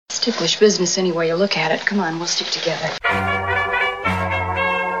ticklish business any way you look at it. Come on, we'll stick together.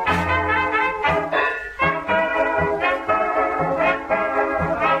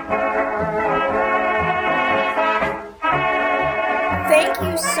 Thank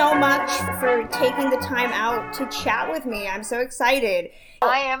you so much for taking the time out to chat with me. I'm so excited.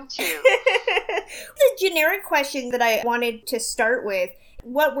 I am too. The generic question that I wanted to start with,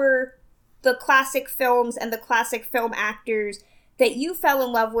 what were the classic films and the classic film actors that you fell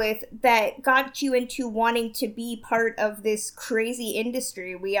in love with that got you into wanting to be part of this crazy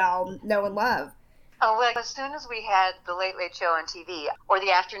industry we all know and love? Oh, well, as soon as we had the Late Late Show on TV, or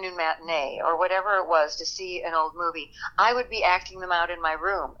the afternoon matinee, or whatever it was to see an old movie, I would be acting them out in my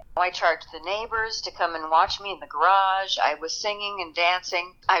room. I charged the neighbors to come and watch me in the garage. I was singing and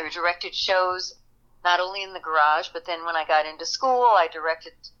dancing. I directed shows, not only in the garage, but then when I got into school, I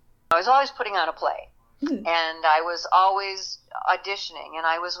was always putting on a play. And I was always auditioning, and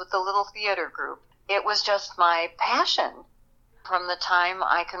I was with the little theater group. It was just my passion from the time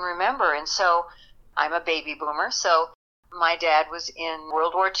I can remember. And so I'm a baby boomer, so my dad was in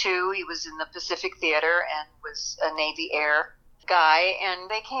World War II. He was in the Pacific Theater and was a Navy Air guy, and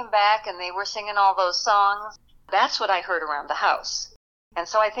they came back and they were singing all those songs. That's what I heard around the house. And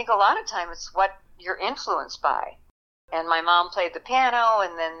so I think a lot of time it's what you're influenced by. And my mom played the piano,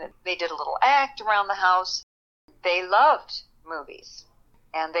 and then they did a little act around the house. They loved movies,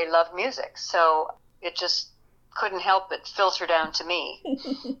 and they loved music, so it just couldn't help but filter down to me.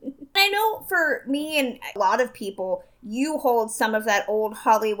 I know for me and a lot of people, you hold some of that old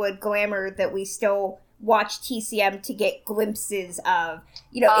Hollywood glamour that we still watch TCM to get glimpses of.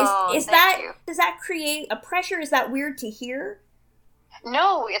 You know, does that create a pressure? Is that weird to hear?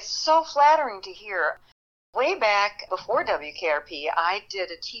 No, it's so flattering to hear. Way back before WKRP, I did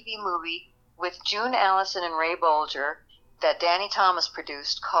a TV movie with June Allison and Ray Bolger that Danny Thomas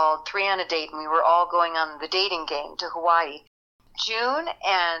produced called 3 on a Date, and we were all going on the dating game to Hawaii. June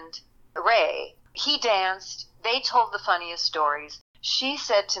and Ray, he danced. They told the funniest stories. She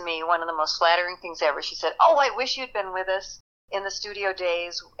said to me one of the most flattering things ever. She said, "Oh, I wish you'd been with us in the studio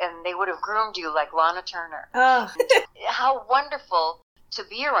days, and they would have groomed you like Lana Turner." Oh. How wonderful to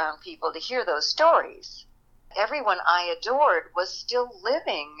be around people to hear those stories. Everyone I adored was still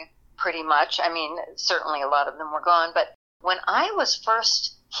living pretty much. I mean, certainly a lot of them were gone, but when I was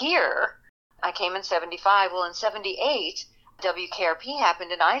first here, I came in 75. Well, in 78, WKRP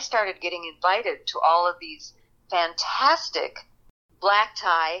happened, and I started getting invited to all of these fantastic black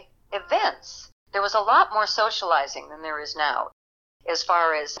tie events. There was a lot more socializing than there is now, as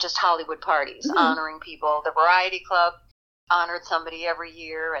far as just Hollywood parties, honoring people. The Variety Club honored somebody every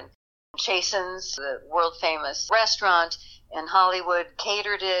year, and Chasen's, the world-famous restaurant in Hollywood,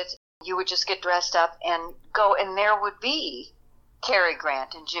 catered it. You would just get dressed up and go, and there would be Cary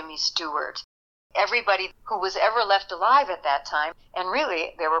Grant and Jimmy Stewart, everybody who was ever left alive at that time, and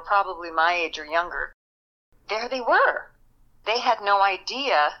really, they were probably my age or younger. There they were. They had no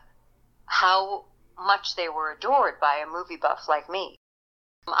idea how much they were adored by a movie buff like me.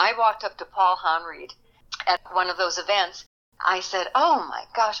 I walked up to Paul Honreid at one of those events. I said, "Oh my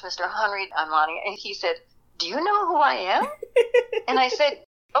gosh, Mr. Honreid," I'm on it. And he said, "Do you know who I am?" And I said,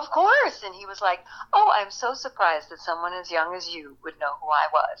 "Of course." And he was like, "Oh, I'm so surprised that someone as young as you would know who I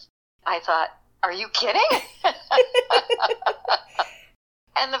was." I thought, are you kidding?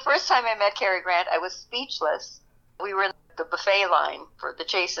 And the first time I met Cary Grant, I was speechless. We were in the buffet line for the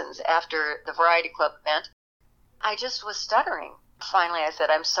Chasens after the Variety Club event. I just was stuttering. Finally, I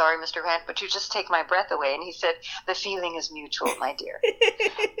said, "I'm sorry, Mr. Grant, but you just take my breath away." And he said, "The feeling is mutual, my dear."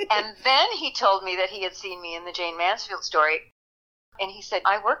 And then he told me that he had seen me in the Jane Mansfield story. And he said,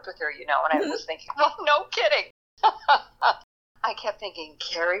 "I worked with her, you know." And I was thinking, well, no kidding. I kept thinking,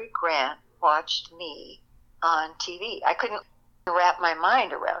 Cary Grant watched me on TV. I couldn't wrap my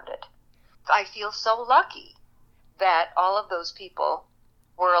mind around it. I feel so lucky that all of those people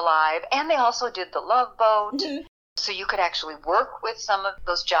were alive. And they also did The Love Boat. So you could actually work with some of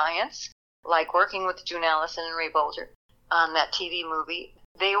those giants, like working with June Allison and Ray Bolger on that TV movie.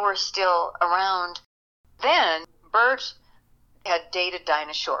 They were still around. Then Bert had dated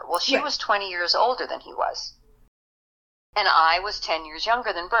Dinah Shore. Well, she was 20 years older than he was. And I was 10 years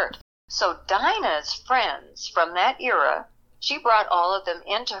younger than Bert. So Dinah's friends from that era, she brought all of them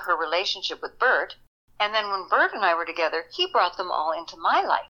into her relationship with Bert. And then when Bert and I were together, he brought them all into my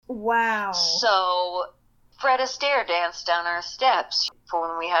life. Wow. So Fred Astaire danced down our steps for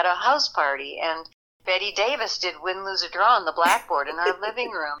when we had a house party, and Betty Davis did Win, Lose, or Draw on the blackboard in our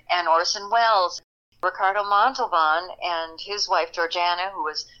living room, and Orson Welles. Ricardo Montalban and his wife Georgiana, who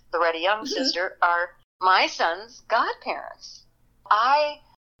was Loretta Young's sister, are my son's godparents. I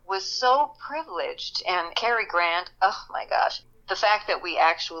was so privileged. And Cary Grant, oh my gosh, the fact that we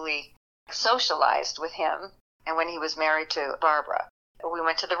actually socialized with him, and when he was married to Barbara, we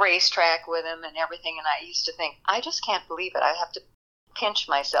went to the racetrack with him and everything, and I used to think, I just can't believe it. I have to pinch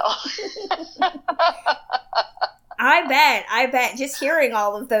myself. I bet. Just hearing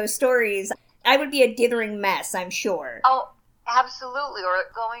all of those stories, I would be a dithering mess, I'm sure. Oh, absolutely. Or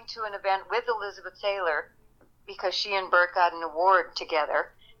going to an event with Elizabeth Taylor, because she and Bert got an award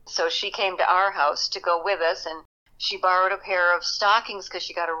together. So she came to our house to go with us, and she borrowed a pair of stockings because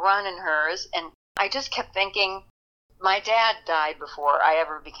she got a run in hers. And I just kept thinking, my dad died before I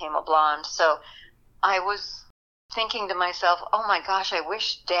ever became a blonde. So I was thinking to myself, oh my gosh, I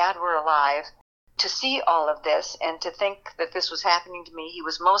wish Dad were alive to see all of this and to think that this was happening to me. He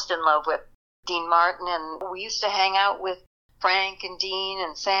was most in love with Dean Martin, and we used to hang out with Frank and Dean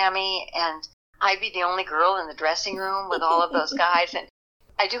and Sammy, and I'd be the only girl in the dressing room with all of those guys. And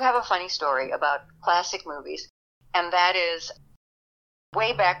I do have a funny story about classic movies, and that is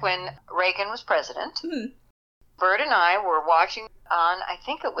way back when Reagan was president. Mm-hmm. Bert and I were watching on, I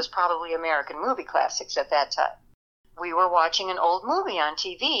think it was probably American Movie Classics at that time. We were watching an old movie on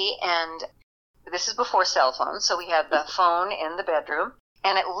TV, and this is before cell phones, so we had the phone in the bedroom,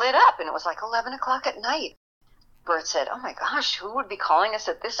 and it lit up, and it was like 11 o'clock at night. Bert said, oh my gosh, who would be calling us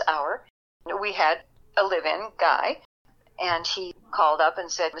at this hour? We had a live-in guy, and he called up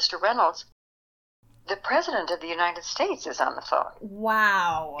and said, Mr. Reynolds, the President of the United States is on the phone.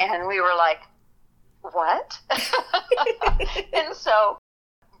 Wow. And we were like, what? And so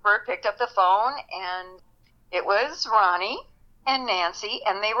Bert picked up the phone, and it was Ronnie and Nancy,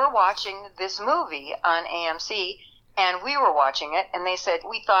 and they were watching this movie on AMC, and we were watching it, and they said,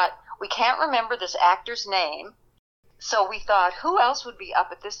 we thought, we can't remember this actor's name, so we thought, who else would be up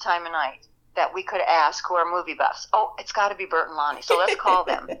at this time of night that we could ask who are movie buffs? Oh, it's got to be Bert and Lonnie, so let's call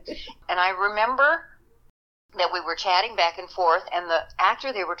them. And I remember that we were chatting back and forth, and the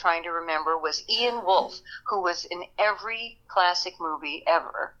actor they were trying to remember was Ian Wolfe, who was in every classic movie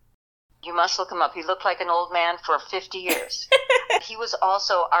ever. You must look him up. He looked like an old man for 50 years. He was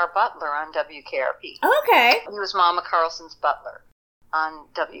also our butler on WKRP. Okay. He was Mama Carlson's butler on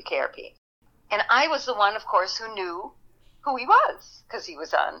WKRP. And I was the one, of course, who knew who he was, because he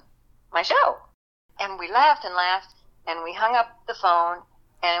was on my show. And we laughed and laughed, and we hung up the phone,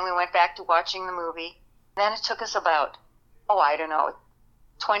 and we went back to watching the movie. Then it took us about,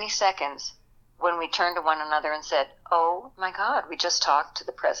 20 seconds when we turned to one another and said, oh my God, we just talked to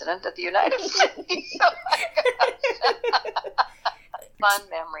the President of the United States. Oh my gosh. Fun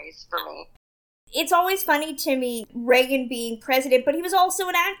memories for me. It's always funny to me, Reagan being president, but he was also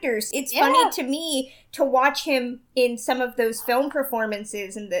an actor. It's funny to me to watch him in some of those film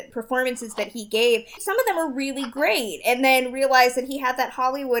performances and the performances that he gave. Some of them are really great, and then realize that he had that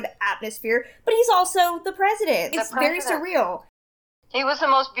Hollywood atmosphere, but he's also the president. It's very surreal. He was the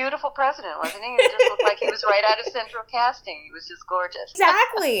most beautiful president, wasn't he? He just looked like he was right out of Central Casting. He was just gorgeous.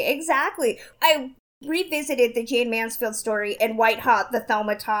 Exactly. I revisited the Jayne Mansfield story and White Hot, the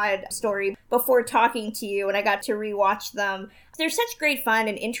Thelma Todd story, before talking to you, and I got to rewatch them. They're such great fun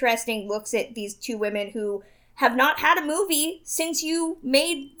and interesting looks at these two women who have not had a movie since you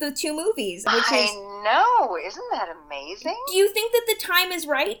made the two movies. I know. Isn't that amazing? Do you think that the time is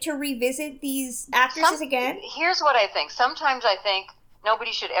right to revisit these actresses again? Here's what I think. Sometimes I think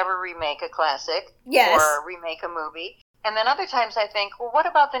nobody should ever remake a classic or remake a movie. And then other times I think, well, what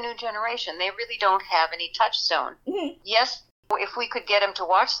about the new generation? They really don't have any touchstone. Mm-hmm. Yes, if we could get them to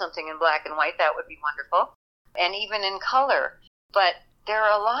watch something in black and white, that would be wonderful. And even in color. But there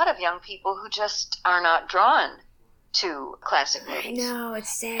are a lot of young people who just are not drawn to classic movies. I know,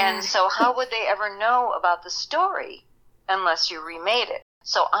 it's sad. And so how would they ever know about the story unless you remade it?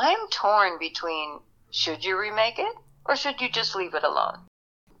 So I'm torn between, should you remake it or should you just leave it alone?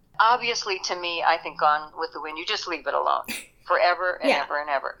 Obviously, to me, I think Gone with the Wind, you just leave it alone forever and ever and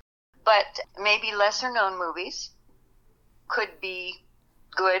ever. But maybe lesser-known movies could be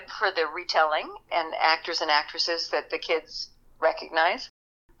good for the retelling and actors and actresses that the kids recognize.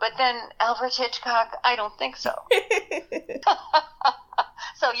 But then Alfred Hitchcock, I don't think so.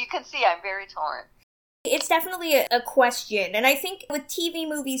 So you can see I'm very torn. It's definitely a question. And I think with TV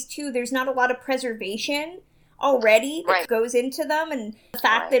movies, too, there's not a lot of preservation already that goes into them, and the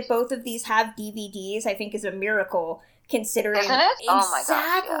fact that both of these have DVDs I think is a miracle, considering. Isn't it? Exactly. Oh my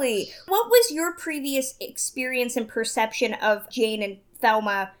gosh, yes. What was your previous experience and perception of Jayne and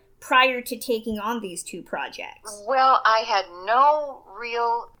Thelma prior to taking on these two projects? Well, I had no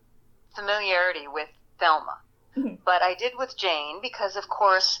real familiarity with Thelma, but I did with Jayne because, of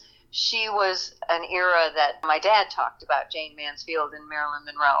course, she was an era that my dad talked about, Jane Mansfield and Marilyn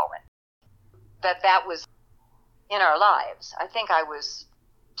Monroe, and that was in our lives. I think I was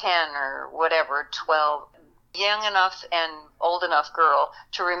 10 or whatever, 12, young enough and old enough girl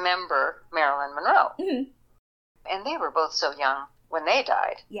to remember Marilyn Monroe. Mm-hmm. And they were both so young when they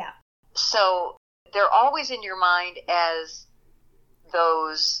died. Yeah. So they're always in your mind as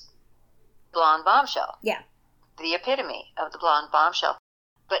those blonde bombshell. Yeah. The epitome of the blonde bombshell.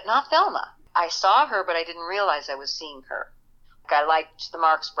 But not Thelma. I saw her, but I didn't realize I was seeing her. I liked the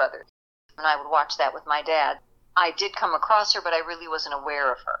Marx Brothers, and I would watch that with my dad. I did come across her, but I really wasn't aware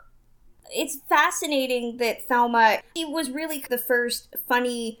of her. It's fascinating that Thelma, she was really the first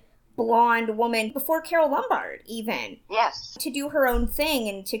funny blonde woman before Carole Lombard, even. Yes. To do her own thing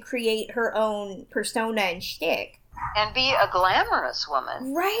and to create her own persona and shtick. And be a glamorous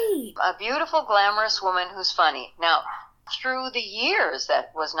woman. Right. A beautiful, glamorous woman who's funny. Now, through the years,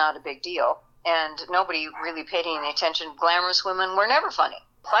 that was not a big deal, and nobody really paid any attention. Glamorous women were never funny.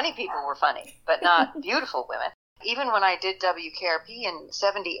 Funny people were funny, but not beautiful women. Even when I did WKRP in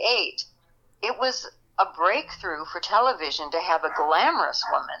 78, it was a breakthrough for television to have a glamorous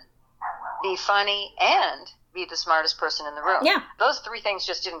woman be funny and be the smartest person in the room. Yeah. Those three things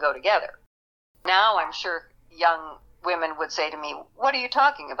just didn't go together. Now I'm sure young women would say to me, what are you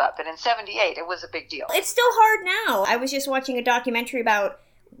talking about? But in 78, it was a big deal. It's still hard now. I was just watching a documentary about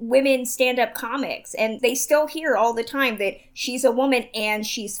women stand-up comics, and they still hear all the time that she's a woman and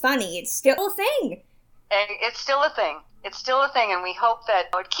she's funny. It's still a thing. And it's still a thing. It's still a thing, and we hope that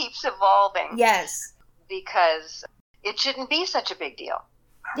it keeps evolving. Yes. Because it shouldn't be such a big deal.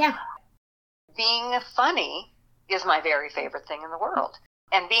 Yeah. Being funny is my very favorite thing in the world.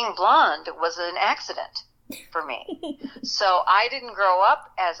 And being blonde was an accident for me. So I didn't grow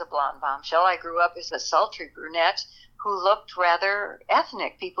up as a blonde bombshell. I grew up as a sultry brunette who looked rather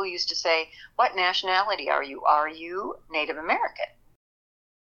ethnic. People used to say, what nationality are you? Are you Native American?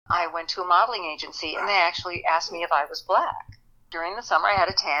 I went to a modeling agency, and they actually asked me if I was black. During the summer, I had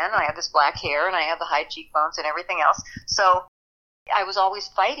a tan, I had this black hair, and I had the high cheekbones and everything else. So I was always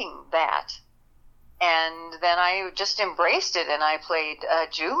fighting that. And then I just embraced it, and I played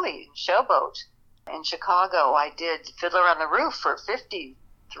Julie in Showboat in Chicago. I did Fiddler on the Roof for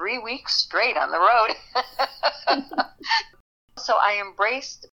 53 weeks straight on the road. So I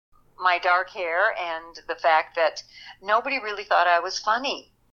embraced my dark hair and the fact that nobody really thought I was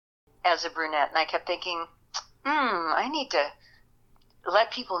funny as a brunette. And I kept thinking, I need to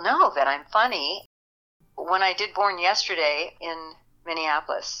let people know that I'm funny. When I did Born Yesterday in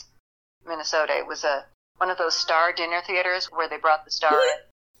Minneapolis, Minnesota, it was one of those star dinner theaters where they brought the star in.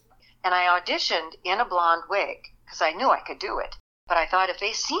 And I auditioned in a blonde wig because I knew I could do it. But I thought if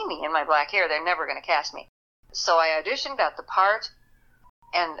they see me in my black hair, they're never going to cast me. So I auditioned, got the part,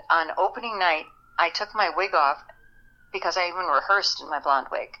 and on opening night, I took my wig off because I even rehearsed in my blonde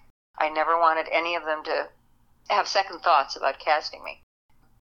wig. I never wanted any of them to have second thoughts about casting me.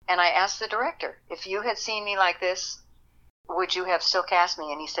 And I asked the director, if you had seen me like this, would you have still cast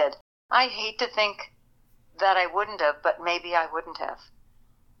me? And he said, I hate to think that I wouldn't have, but maybe I wouldn't have.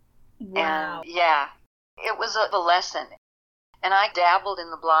 Wow. And yeah, it was a lesson. And I dabbled in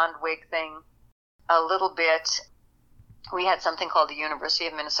the blonde wig thing a little bit. We had something called the University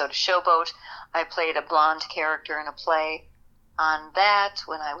of Minnesota Showboat. I played a blonde character in a play on that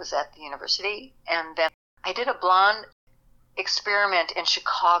when I was at the university. And then I did a blonde experiment in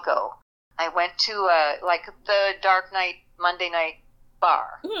Chicago. I went to like the dark night, Monday night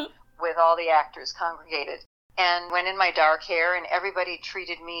bar with all the actors congregated, and went in my dark hair, and everybody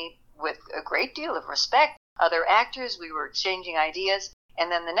treated me with a great deal of respect. Other actors, we were exchanging ideas. And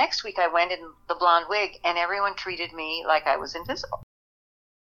then the next week I went in the blonde wig, and everyone treated me like I was invisible.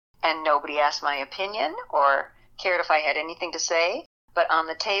 And nobody asked my opinion or cared if I had anything to say. But on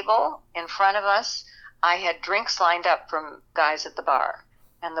the table in front of us, I had drinks lined up from guys at the bar.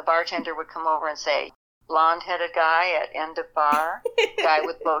 And the bartender would come over and say, blonde-headed guy at end of bar, guy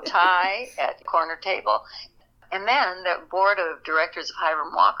with bow tie at corner table. And then the board of directors of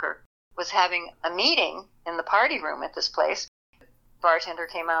Hiram Walker was having a meeting in the party room at this place. Bartender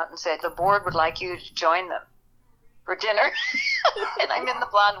came out and said, the board would like you to join them for dinner. And I'm in the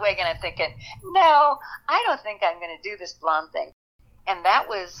blonde wig, and I'm thinking, no, I don't think I'm going to do this blonde thing. And that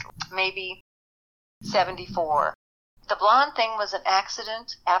was maybe 74. The blonde thing was an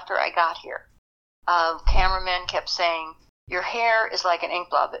accident after I got here. Cameramen kept saying, your hair is like an ink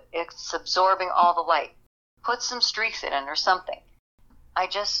blob. It's absorbing all the light. Put some streaks in it or something. I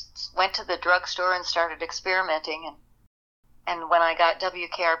just went to the drugstore and started experimenting, and when I got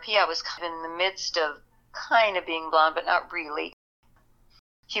WKRP, I was kind of in the midst of kind of being blonde, but not really.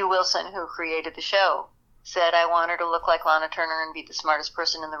 Hugh Wilson, who created the show, said I want her to look like Lana Turner and be the smartest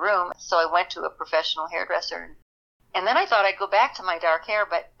person in the room. So I went to a professional hairdresser. And then I thought I'd go back to my dark hair,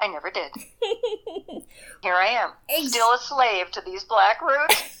 but I never did. Here I am, still a slave to these black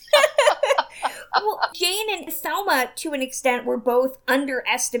roots. Well, Jane and Thelma, to an extent, were both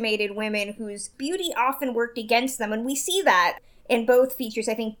underestimated women whose beauty often worked against them. And we see that in both features.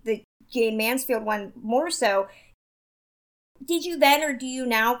 I think the Jane Mansfield one more so. Did you then or do you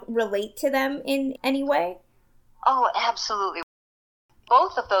now relate to them in any way? Oh, absolutely.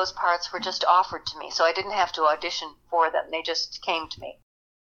 Both of those parts were just offered to me, so I didn't have to audition for them. They just came to me.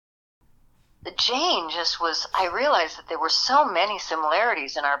 The Jane just was, I realized that there were so many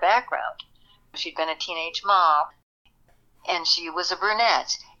similarities in our background. She'd been a teenage mom, and she was a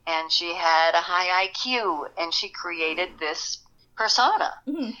brunette, and she had a high IQ, and she created this persona.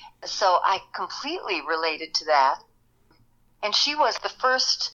 Mm-hmm. So I completely related to that. And she was the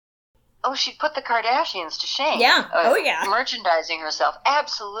first, she put the Kardashians to shame. Yeah, yeah. Merchandising herself,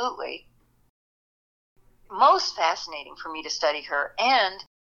 absolutely. Most fascinating for me to study her, and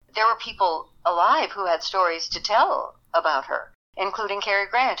there were people alive who had stories to tell about her, including Cary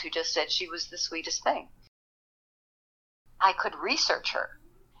Grant, who just said she was the sweetest thing. I could research her.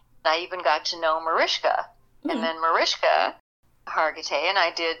 I even got to know Mariska, and then Mariska Hargitay and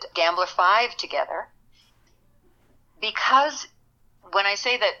I did Gambler 5 together. Because when I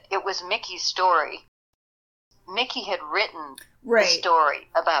say that it was Mickey's story, Mickey had written the story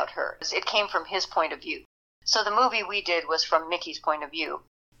about her. It came from his point of view. So the movie we did was from Mickey's point of view.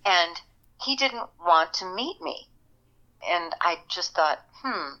 And he didn't want to meet me. And I just thought,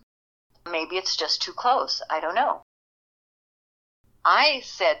 maybe it's just too close. I don't know. I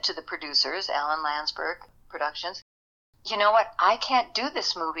said to the producers, Alan Landsberg Productions, you know what? I can't do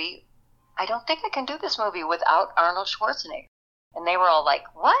this movie. I don't think I can do this movie without Arnold Schwarzenegger. And they were all like,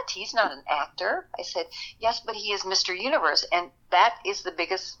 what? He's not an actor? I said, yes, but he is Mr. Universe. And that is the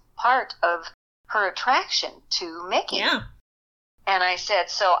biggest part of her attraction to Mickey. Yeah. And I said,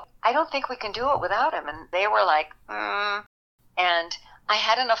 so I don't think we can do it without him. And they were like, And I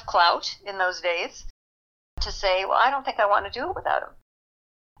had enough clout in those days to say, well, I don't think I want to do it without him.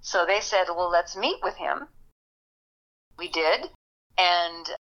 So they said, well, let's meet with him. We did. And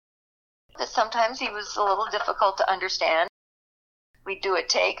sometimes he was a little difficult to understand. We'd do a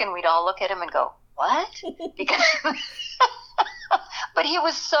take and we'd all look at him and go, what? Because, but he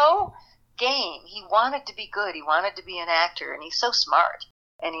was so game. He wanted to be good. He wanted to be an actor, and he's so smart.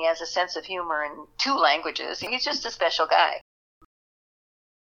 And he has a sense of humor in 2 languages. He's just a special guy.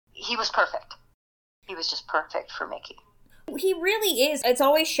 He was perfect. He was just perfect for Mickey. He really is. It's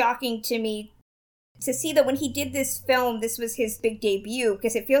always shocking to me to see that when he did this film, this was his big debut,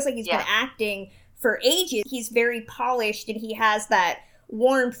 because it feels like he's been acting for ages. He's very polished, and he has that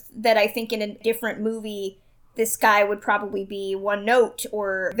warmth that I think in a different movie, this guy would probably be one note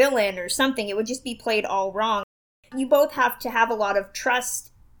or villain or something. It would just be played all wrong. You both have to have a lot of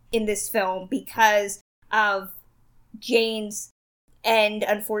trust in this film because of Jane's end,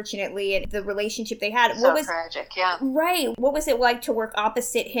 unfortunately, and the relationship they had. So tragic, yeah. Right. What was it like to work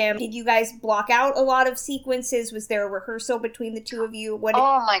opposite him? Did you guys block out a lot of sequences? Was there a rehearsal between the two of you?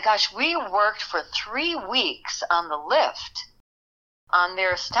 Oh my gosh, we worked for 3 weeks on the lift, on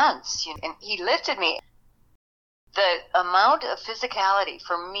their stunts, and he lifted me. The amount of physicality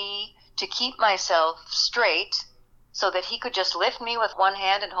for me to keep myself straight so that he could just lift me with one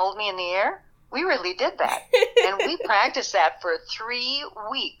hand and hold me in the air, we really did that. And we practiced that for 3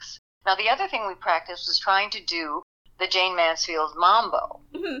 weeks. Now, the other thing we practiced was trying to do the Jane Mansfield mambo.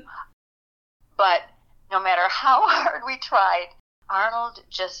 Mm-hmm. But no matter how hard we tried, Arnold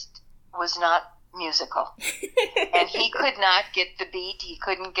just was not musical. And he could not get the beat. He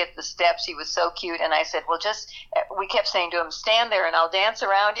couldn't get the steps. He was so cute. And I said, well, we kept saying to him, stand there and I'll dance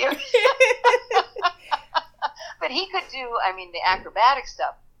around you. But he could do, the acrobatic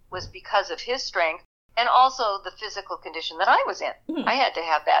stuff was because of his strength and also the physical condition that I was in. Mm-hmm. I had to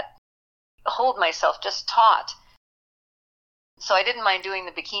have that, hold myself just taut. So I didn't mind doing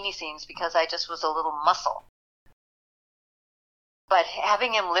the bikini scenes because I just was a little muscle. But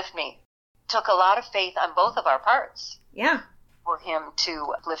having him lift me took a lot of faith on both of our parts. Yeah. For him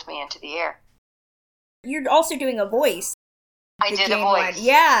to lift me into the air. You're also doing a voice. I did a voice. One.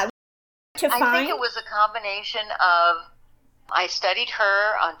 Yeah. I think it was a combination of, I studied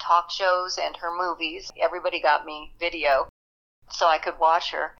her on talk shows and her movies. Everybody got me video so I could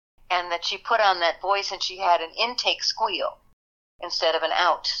watch her. And that she put on that voice and she had an intake squeal instead of an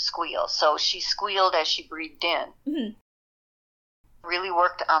out squeal. So she squealed as she breathed in. Mm-hmm. Really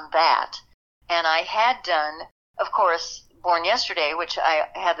worked on that. And I had done, of course, Born Yesterday, which I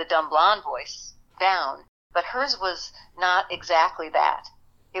had the dumb blonde voice down, but hers was not exactly that.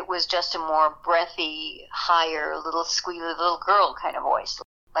 It was just a more breathy, higher, little squealy little girl kind of voice,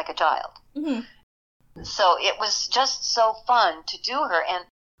 like a child. Mm-hmm. So it was just so fun to do her. And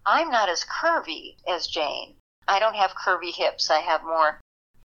I'm not as curvy as Jane. I don't have curvy hips. I have more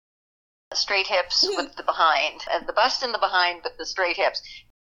straight hips with the behind, the bust in the behind, but the straight hips.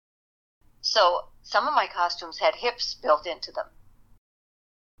 So some of my costumes had hips built into them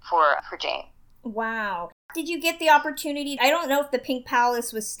for Jane. Wow. Did you get the opportunity? I don't know if the Pink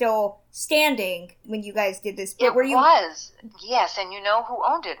Palace was still standing when you guys did this, but it was, yes, and you know who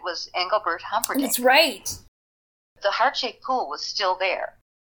owned it was Engelbert Humperdinck. That's right. The heart-shaped pool was still there.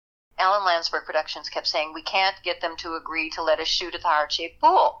 Alan Landsberg Productions kept saying, we can't get them to agree to let us shoot at the heart-shaped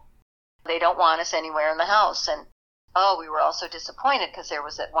pool. They don't want us anywhere in the house. And, we were also disappointed because there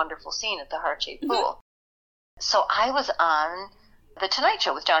was that wonderful scene at the heart-shaped pool. So I was on The Tonight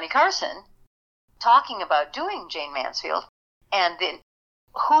Show with Johnny Carson talking about doing Jane Mansfield, and then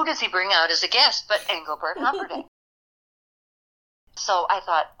who does he bring out as a guest but Engelbert Humperdinck? So I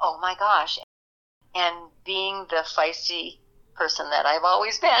thought, oh my gosh. And being the feisty person that I've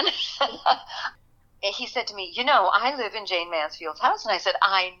always been, he said to me, I live in Jane Mansfield's house. And I said,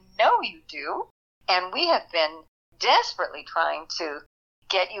 I know you do. And we have been desperately trying to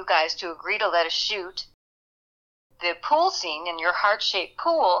get you guys to agree to let us shoot the pool scene in your heart-shaped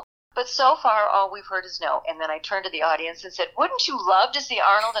pool. But so far, all we've heard is no. And then I turned to the audience and said, wouldn't you love to see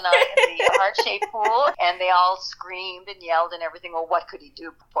Arnold and I in the heart-shaped pool? And they all screamed and yelled and everything. Well, what could he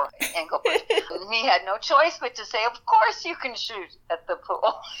do for Engelbert? And he had no choice but to say, of course you can shoot at the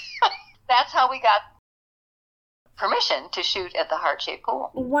pool. That's how we got permission to shoot at the heart-shaped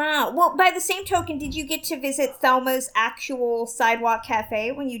pool. Wow. Well, by the same token, did you get to visit Thelma's actual sidewalk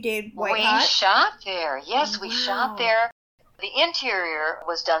cafe when you did White Hot? We shot there. Yes, we shot there. The interior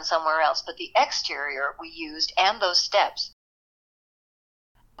was done somewhere else, but the exterior we used, and those steps,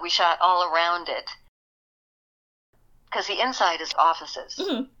 we shot all around it. Because the inside is offices.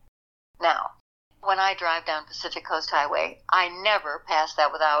 Mm-hmm. Now, when I drive down Pacific Coast Highway, I never pass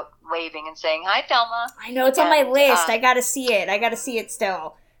that without waving and saying, hi, Thelma. I know, it's on my list. I gotta see it. I gotta see it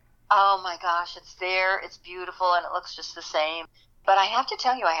still. Oh my gosh, it's there. It's beautiful, and it looks just the same. But I have to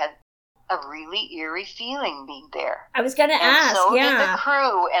tell you, I had a really eerie feeling being there. I was going to ask, so did the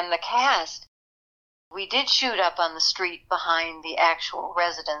crew and the cast. We did shoot up on the street behind the actual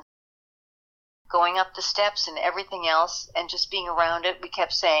residence. Going up the steps and everything else and just being around it, we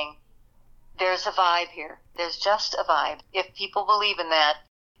kept saying, there's a vibe here. There's just a vibe. If people believe in that,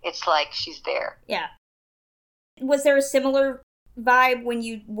 it's like she's there. Yeah. Was there a similar vibe when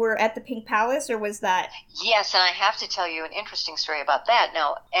you were at the Pink Palace, or was that? Yes, and I have to tell you an interesting story about that.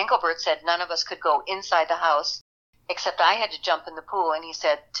 Now, Engelbert said none of us could go inside the house, except I had to jump in the pool, and he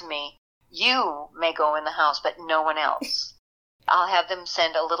said to me, you may go in the house, but no one else. I'll have them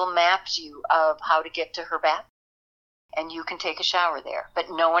send a little map to you of how to get to her bath, and you can take a shower there, but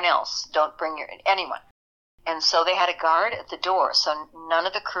no one else. Don't bring anyone. And so they had a guard at the door, so none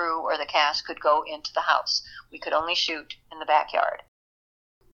of the crew or the cast could go into the house. We could only shoot in the backyard.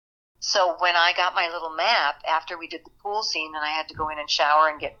 So when I got my little map, after we did the pool scene and I had to go in and shower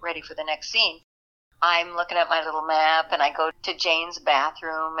and get ready for the next scene, I'm looking at my little map and I go to Jane's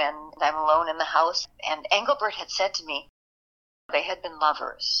bathroom and I'm alone in the house. And Engelbert had said to me, they had been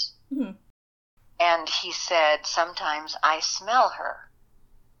lovers. Mm-hmm. And he said, sometimes I smell her.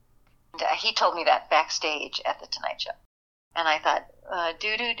 And he told me that backstage at the Tonight Show. And I thought, do.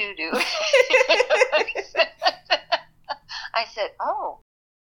 I said, oh,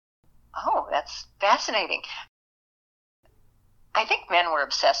 that's fascinating. I think men were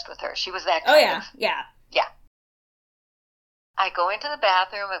obsessed with her. She was that kind of. Yeah. I go into the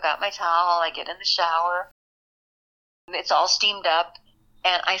bathroom, I've got my towel, I get in the shower. It's all steamed up,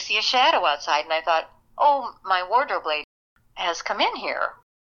 and I see a shadow outside, and I thought, oh, my wardrobe lady has come in here.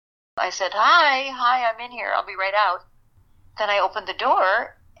 I said, hi, I'm in here. I'll be right out. Then I opened the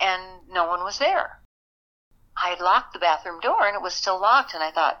door, and no one was there. I had locked the bathroom door, and it was still locked, and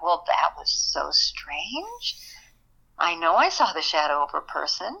I thought, well, that was so strange. I know I saw the shadow of a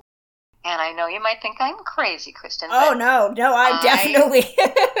person, and I know you might think I'm crazy, Kristen. Oh, no, I'm definitely...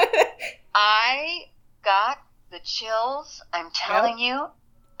 I got the chills. I'm telling you,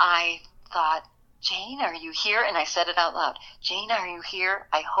 I thought, Jane, are you here? And I said it out loud. Jane, are you here?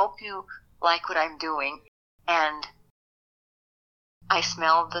 I hope you like what I'm doing. And I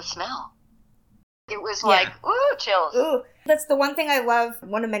smelled the smell. It was like, ooh, chills. Ooh. That's the one thing I love,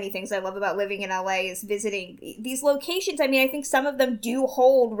 one of many things I love about living in LA is visiting these locations. I mean, I think some of them do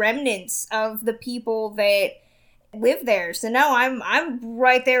hold remnants of the people that live there. So no, I'm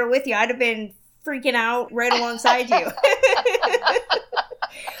right there with you. I'd have been freaking out right alongside you.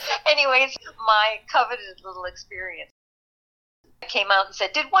 Anyways, my coveted little experience. I came out and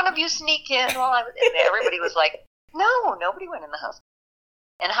said, "Did one of you sneak in while I was in there?" Everybody was like, "No, nobody went in the house."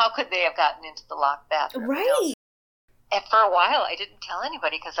 And how could they have gotten into the locked bathroom? Right. And for a while, I didn't tell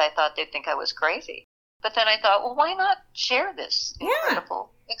anybody because I thought they'd think I was crazy. But then I thought, well, why not share this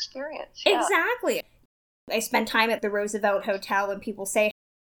incredible experience? Yeah. Exactly. I spend time at the Roosevelt Hotel and people say,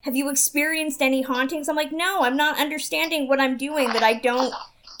 "Have you experienced any hauntings?" I'm like, no, I'm not understanding what I'm doing, that I don't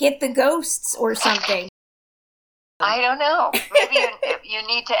get the ghosts or something. I don't know. Maybe you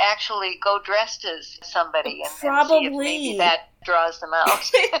need to actually go dressed as somebody and see if maybe that draws them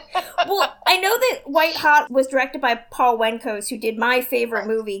out. Well, I know that White Hot was directed by Paul Wenkos, who did my favorite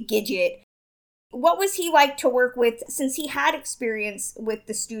movie, Gidget. What was he like to work with, since he had experience with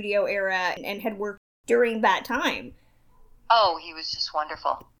the studio era and had worked during that time? Oh, he was just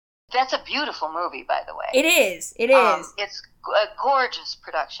wonderful. That's a beautiful movie, by the way. It is. It is. It's a gorgeous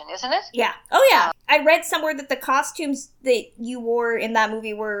production, isn't it? Yeah. Oh, yeah. I read somewhere that the costumes that you wore in that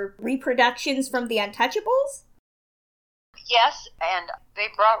movie were reproductions from The Untouchables? Yes, and they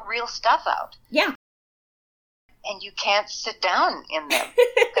brought real stuff out. Yeah. And you can't sit down in them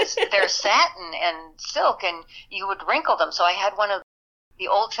because they're satin and silk, and you would wrinkle them. So I had one of the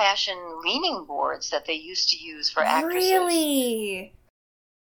old-fashioned leaning boards that they used to use for actresses. Really?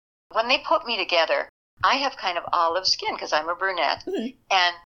 When they put me together, I have kind of olive skin because I'm a brunette,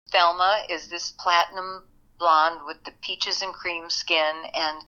 and Thelma is this platinum blonde with the peaches and cream skin,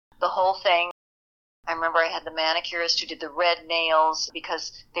 and the whole thing. I remember I had the manicurist who did the red nails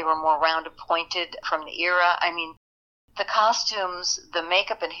because they were more rounded, pointed from the era. I mean, the costumes, the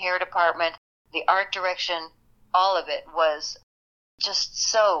makeup and hair department, the art direction, all of it was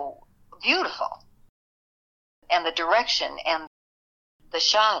just so beautiful. And the direction and the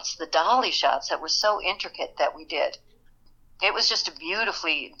shots, the dolly shots that were so intricate that we did. It was just a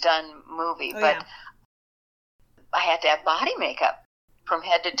beautifully done movie, but I had to have body makeup from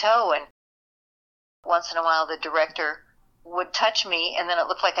head to toe, and once in a while the director would touch me and then it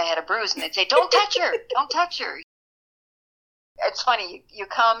looked like I had a bruise, and they'd say, "Don't touch her, don't touch her." It's funny, you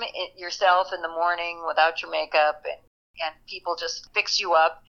come yourself in the morning without your makeup, and people just fix you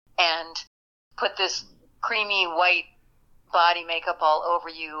up and put this creamy white body makeup all over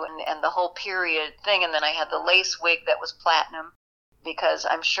you and the whole period thing. And then I had the lace wig that was platinum, because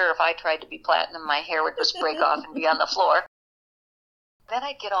I'm sure if I tried to be platinum, my hair would just break off and be on the floor. Then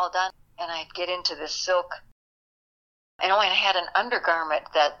I'd get all done and I'd get into this silk. And I had an undergarment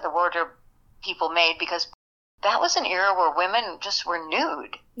that the wardrobe people made, because that was an era where women just were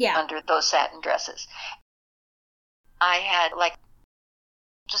nude under those satin dresses. I had like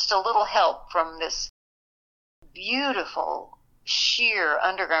just a little help from this beautiful sheer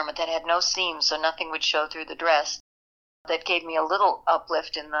undergarment that had no seams, so nothing would show through the dress, that gave me a little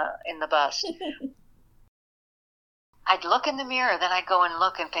uplift in the bust. I'd look in the mirror, then I'd go and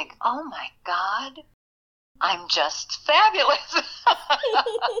look and think, oh my God, I'm just fabulous.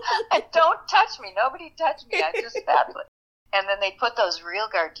 And don't touch me. Nobody touch me. I'm just fabulous. And then they'd put those real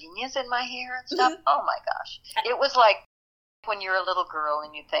gardenias in my hair and stuff. Oh my gosh. It was like when you're a little girl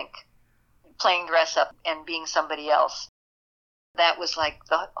and you think playing dress up and being somebody else. That was like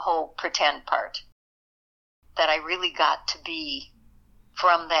the whole pretend part that I really got to be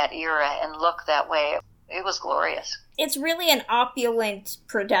from that era and look that way. It was glorious. It's really an opulent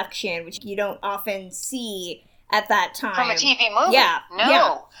production, which you don't often see at that time. From a TV movie? Yeah. No.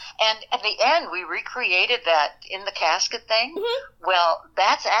 Yeah. And at the end, we recreated that in the casket thing. Mm-hmm. Well,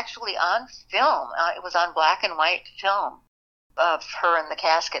 that's actually on film. It was on black and white film of her in the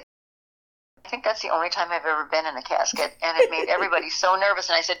casket. I think that's the only time I've ever been in a casket, and it made everybody so nervous.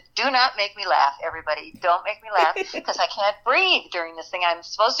 And I said, do not make me laugh, everybody. Don't make me laugh, because I can't breathe during this thing. I'm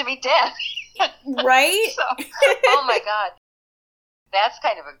supposed to be dead. Right? So, oh, my God. That's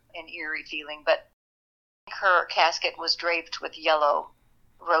kind of an eerie feeling. But her casket was draped with yellow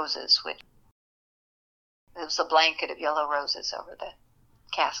roses. It was a blanket of yellow roses over the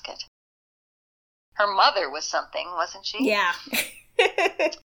casket. Her mother was something, wasn't she? Yeah.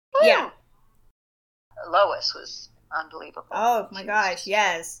 Yeah. Lois was unbelievable. Oh my gosh,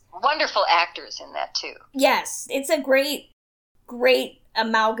 yes. Wonderful actors in that too. Yes, it's a great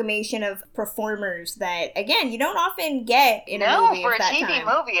amalgamation of performers that, again, you don't often get in a movie. No, for a that TV time.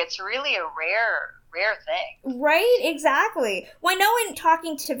 movie, it's really a rare thing. Right, exactly. Well, I know in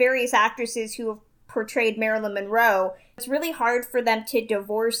talking to various actresses who have portrayed Marilyn Monroe, it's really hard for them to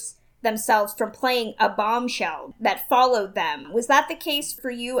divorce themselves from playing a bombshell that followed them. Was that the case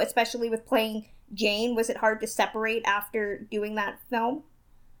for you, especially with playing Jane? Was it hard to separate after doing that film?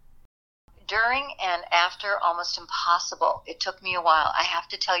 During and after, almost impossible. It took me a while. I have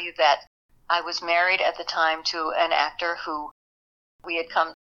to tell you that I was married at the time to an actor who we had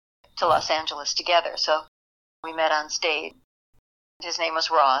come to Los Angeles together. So we met on stage. His name was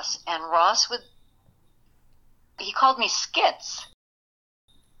Ross, and Ross he called me Skits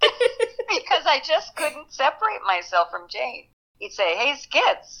because I just couldn't separate myself from Jane. He'd say, "Hey,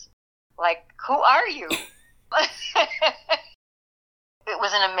 Skits," like, "Who are you?" It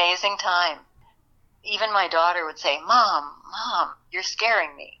was an amazing time. Even my daughter would say, Mom, you're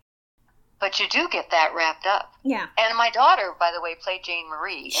scaring me." But you do get that wrapped up. Yeah. And my daughter, by the way, played Jane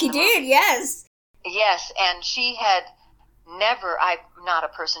Marie. She did, yes. Yes, and she had never, I'm not a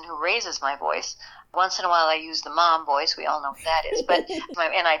person who raises my voice. Once in a while I use the mom voice, we all know what that is, but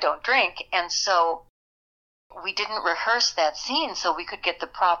and I don't drink, and so we didn't rehearse that scene so we could get the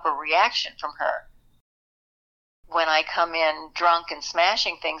proper reaction from her. When I come in drunk and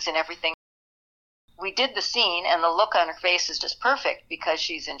smashing things and everything, we did the scene and the look on her face is just perfect because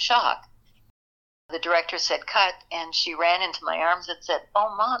she's in shock. The director said, "Cut," and she ran into my arms and said,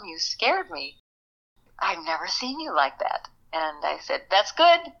 "Oh, Mom, you scared me. I've never seen you like that." And I said, "That's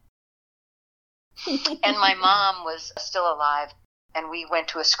good." And my mom was still alive, and we went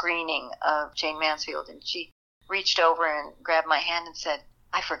to a screening of Jayne Mansfield, and she reached over and grabbed my hand and said,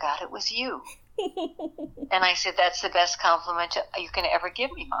 "I forgot it was you." And I said, "That's the best compliment you can ever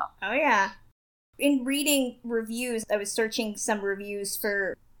give me, Mom." Oh, yeah. In reading reviews, I was searching some reviews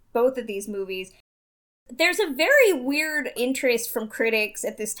for both of these movies. There's a very weird interest from critics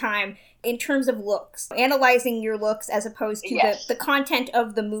at this time in terms of looks, analyzing your looks as opposed to Yes. the content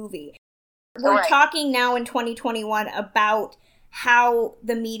of the movie. We're Right. talking now in 2021 about how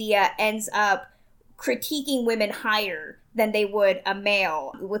the media ends up critiquing women higher than they would a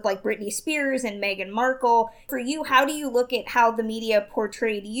male, with like Britney Spears and Meghan Markle. For you, how do you look at how the media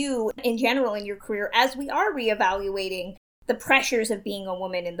portrayed you in general in your career as we are reevaluating the pressures of being a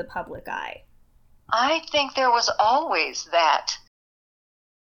woman in the public eye? I think there was always that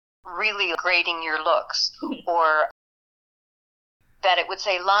really grading your looks, or that it would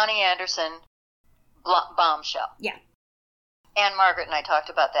say Lonnie Anderson, bombshell. Yeah. And Margaret and I talked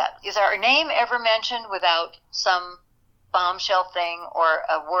about that. Is our name ever mentioned without some bombshell thing or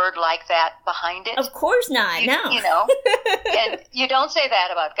a word like that behind it? Of course not, no. You know, and you don't say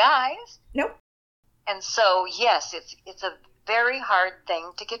that about guys. Nope. And so, yes, it's a very hard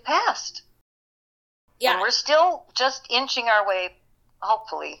thing to get past. Yeah. And we're still just inching our way,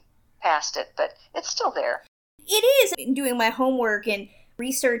 hopefully, past it, but it's still there. It is. In doing my homework and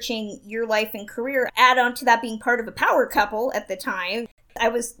researching your life and career, add on to that being part of a power couple at the time. I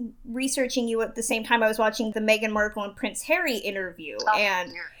was researching you at the same time I was watching the Meghan Markle and Prince Harry interview,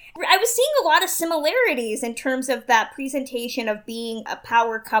 and I was seeing a lot of similarities in terms of that presentation of being a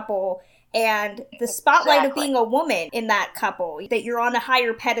power couple and the spotlight of being a woman in that couple, that you're on a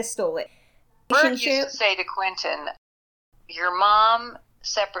higher pedestal. Bert used to say to Quentin, "Your mom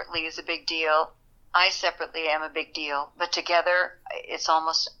separately is a big deal. I separately am a big deal. But together, it's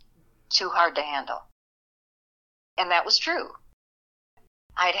almost too hard to handle." And that was true.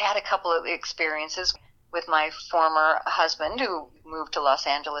 I'd had a couple of experiences with my former husband who moved to Los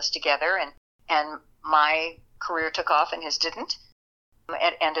Angeles together, and my career took off and his didn't.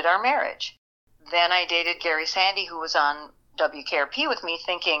 It ended our marriage. Then I dated Gary Sandy, who was on WKRP with me,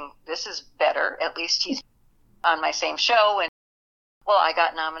 thinking this is better. At least he's on my same show. And well, I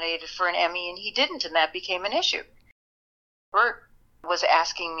got nominated for an Emmy and he didn't, and that became an issue. Bert was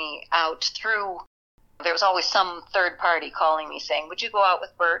asking me out through, there was always some third party calling me saying, "Would you go out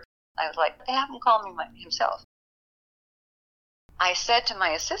with Bert?" I was like, "Have him call me himself." I said to my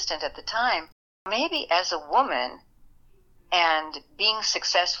assistant at the time, maybe as a woman and being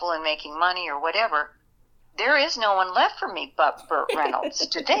successful and making money or whatever, there is no one left for me but Burt Reynolds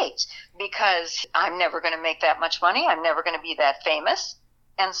to date, because I'm never going to make that much money. I'm never going to be that famous.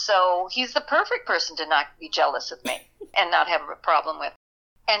 And so he's the perfect person to not be jealous of me and not have a problem with.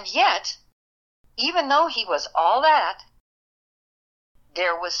 And yet, even though he was all that,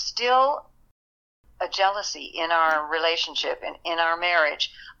 there was still a jealousy in our relationship and in our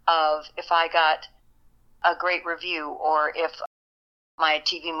marriage of if I got a great review or if my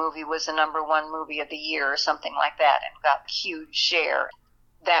TV movie was the #1 movie of the year or something like that and got a huge share.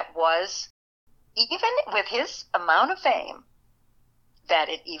 That was, even with his amount of fame, that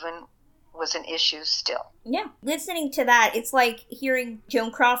it even was an issue still. Yeah. Listening to that, it's like hearing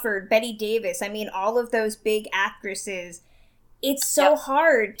Joan Crawford, Bette Davis. I mean, all of those big actresses it's so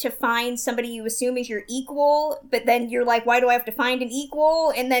hard to find somebody you assume is your equal, but then you're like, why do I have to find an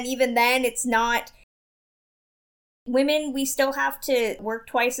equal? And then even then, it's not. Women, we still have to work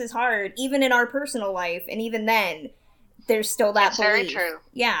twice as hard, even in our personal life, and even then, there's still that belief. It's very true.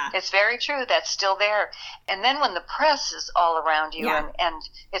 Yeah. It's very true. That's still there. And then when the press is all around you, and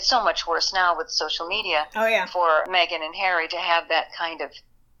it's so much worse now with social media for Meghan and Harry to have that kind of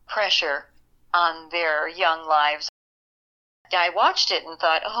pressure on their young lives. I watched it and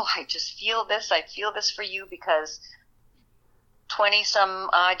thought, oh, I just feel this. I feel this for you because 20-some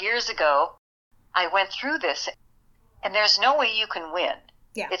odd years ago, I went through this. And there's no way you can win.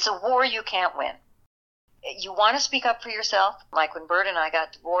 Yeah. It's a war you can't win. You want to speak up for yourself, like when Bert and I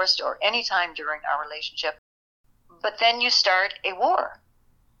got divorced or any time during our relationship. But then you start a war.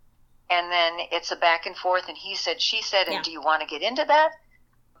 And then it's a back and forth, and he said, she said, and do you want to get into that?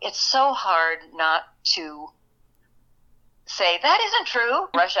 It's so hard not to say, that isn't true.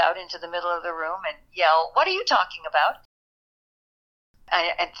 Rush out into the middle of the room and yell, what are you talking about?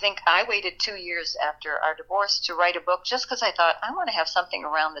 I think I waited 2 years after our divorce to write a book just because I thought I want to have something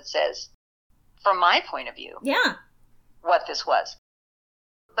around that says, from my point of view, what this was.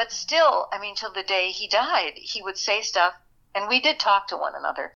 But still, I mean, till the day he died, he would say stuff, and we did talk to one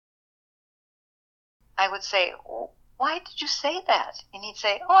another. I would say, why did you say that? And he'd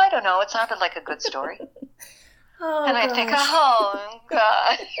say, oh, I don't know. It sounded like a good story. And I'd think, oh,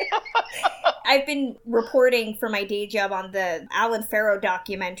 God. I've been reporting for my day job on the Alan Farrow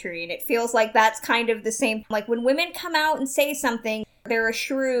documentary, and it feels like that's kind of the same. Like, when women come out and say something, they're a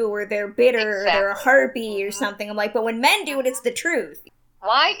shrew, or they're bitter, or they're a harpy, or something. I'm like, but when men do it, it's the truth.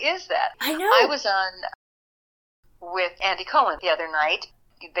 Why is that? I know. I was on with Andy Cohen the other night.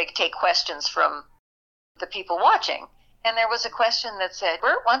 They take questions from the people watching. And there was a question that said,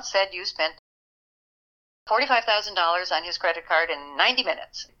 Bert once said you spent $45,000 on his credit card in 90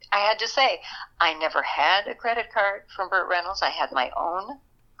 minutes. I had to say, I never had a credit card from Burt Reynolds. I had my own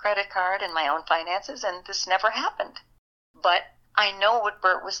credit card and my own finances, and this never happened. But I know what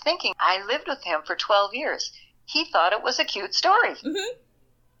Burt was thinking. I lived with him for 12 years. He thought it was a cute story. Mm-hmm.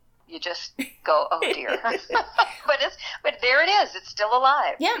 You just go, oh dear. but there it is. It's still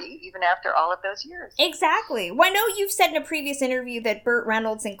alive. Yeah. Even after all of those years. Exactly. Well, I know you've said in a previous interview that Burt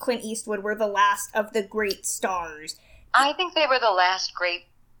Reynolds and Clint Eastwood were the last of the great stars. I think they were the last great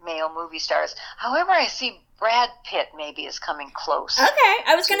male movie stars. However, I see Brad Pitt maybe is coming close. Okay.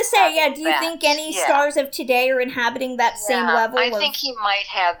 I was going to say, do you think any stars of today are inhabiting that same level? I think he might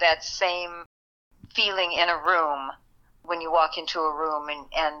have that same feeling in a room when you walk into a room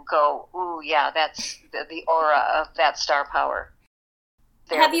and go, ooh, yeah, that's the aura of that star power.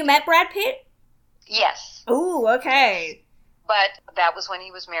 Have you met Brad Pitt? Yes. Ooh, okay. But that was when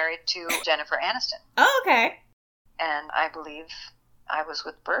he was married to Jennifer Aniston. Oh, okay. And I believe I was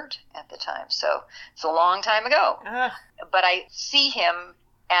with Bert at the time, so it's a long time ago. But I see him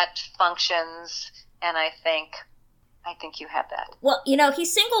at functions, and I think you have that. Well,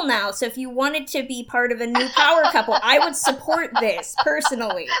 he's single now, so if you wanted to be part of a new power couple, I would support this,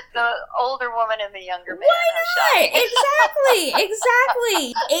 personally. The older woman and the younger man. Why not?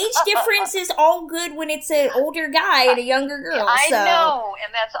 Exactly. Age difference is all good when it's an older guy and a younger girl. I know,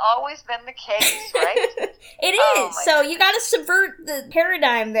 and that's always been the case, right? It is, so you gotta subvert the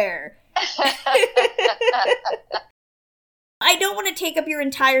paradigm there. I don't want to take up your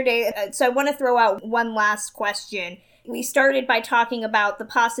entire day, so I want to throw out one last question. We started by talking about the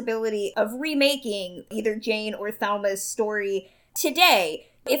possibility of remaking either Jane or Thelma's story today.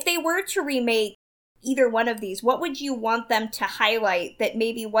 If they were to remake either one of these, what would you want them to highlight that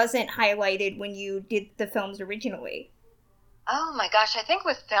maybe wasn't highlighted when you did the films originally? Oh my gosh, I think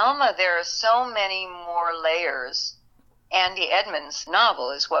with Thelma there are so many more layers. Andy Edmonds' novel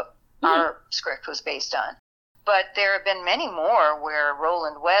is what our script was based on. But there have been many more where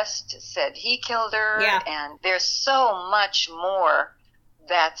Roland West said he killed her, and there's so much more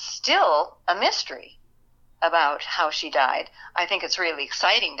that's still a mystery about how she died. I think it's really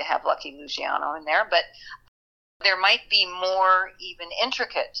exciting to have Lucky Luciano in there, but there might be more even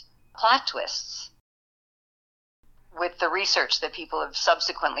intricate plot twists with the research that people have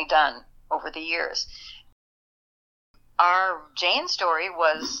subsequently done over the years. Our Jane story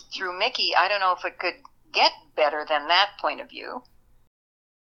was through Mickey. I don't know if it could get better than that point of view.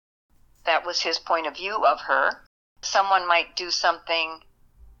 That was his point of view of her. Someone might do something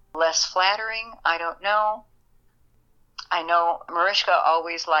less flattering. I don't know. I know Mariska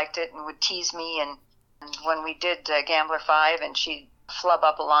always liked it and would tease me. And when we did Gambler 5, and she'd flub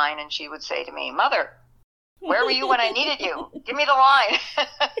up a line and she would say to me, Mother, where were you when I needed you? Give me the line.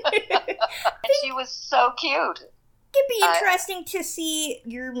 And she was so cute. It'd be interesting to see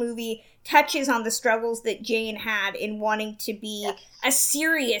your movie touches on the struggles that Jane had in wanting to be a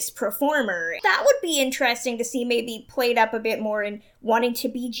serious performer. That would be interesting to see maybe played up a bit more in wanting to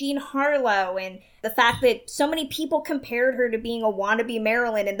be Jean Harlow, and the fact that so many people compared her to being a wannabe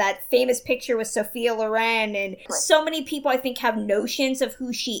Marilyn, and that famous picture with Sophia Loren, and so many people I think have notions of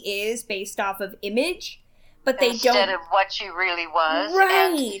who she is based off of image, but they don't... Instead of what she really was.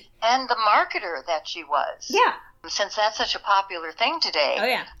 Right. And the marketer that she was. Yeah. Since that's such a popular thing today. Oh,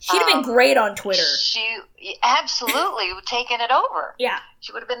 yeah. She'd have been great on Twitter. She absolutely would have taken it over. Yeah.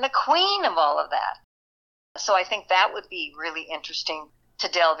 She would have been the queen of all of that. So I think that would be really interesting to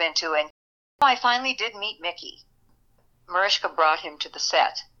delve into. And I finally did meet Mickey. Mariska brought him to the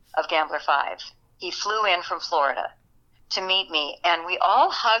set of Gambler 5. He flew in from Florida to meet me, and we all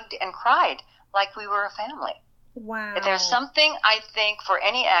hugged and cried like we were a family. Wow. There's something, I think, for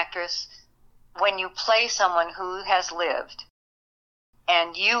any actress, when you play someone who has lived,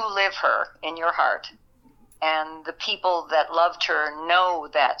 and you live her in your heart, and the people that loved her know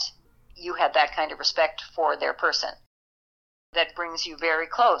that you had that kind of respect for their person, that brings you very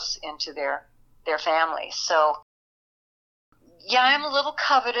close into their family. So, yeah, I'm a little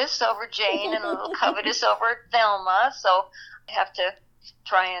covetous over Jane and a little covetous over Thelma, so I have to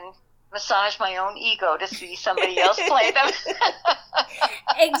try and massage my own ego to see somebody else play them.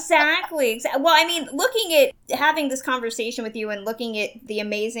 Exactly. Well, I mean, looking at having this conversation with you and looking at the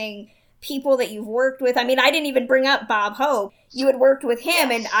amazing people that you've worked with, I mean, I didn't even bring up Bob Hope. You had worked with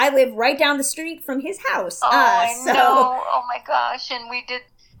him, and I live right down the street from his house. I know. Oh, my gosh. And we did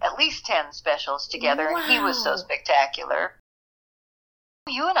at least 10 specials together, wow. And he was so spectacular.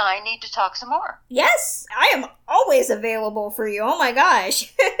 You and I need to talk some more. Yes, I am always available for you. Oh, my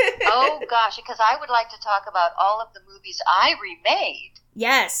gosh. Oh, gosh, because I would like to talk about all of the movies I remade.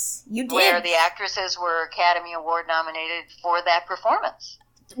 Yes, you did. Where the actresses were Academy Award nominated for that performance.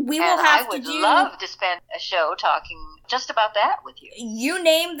 We will have to do... I would love to spend a show talking just about that with you. You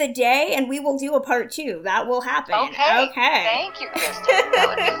name the day, and we will do a part 2. That will happen. Okay. Thank you, Kristen. That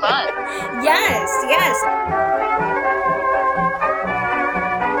would be fun. Yes, yes.